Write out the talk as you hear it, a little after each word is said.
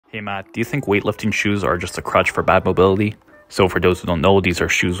Hey Matt, do you think weightlifting shoes are just a crutch for bad mobility? So for those who don't know, these are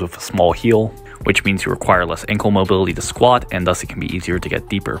shoes with a small heel, which means you require less ankle mobility to squat and thus it can be easier to get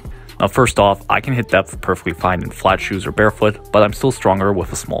deeper. Now first off, I can hit depth perfectly fine in flat shoes or barefoot, but I'm still stronger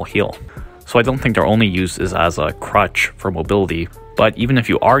with a small heel. So I don't think their only use is as a crutch for mobility, but even if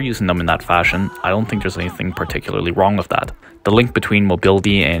you are using them in that fashion, I don't think there's anything particularly wrong with that. The link between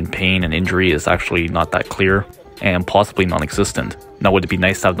mobility and pain and injury is actually not that clear, and possibly non-existent. Now would it be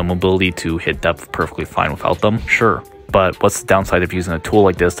nice to have the mobility to hit depth perfectly fine without them? Sure. But what's the downside of using a tool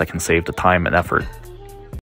like this that can save the time and effort?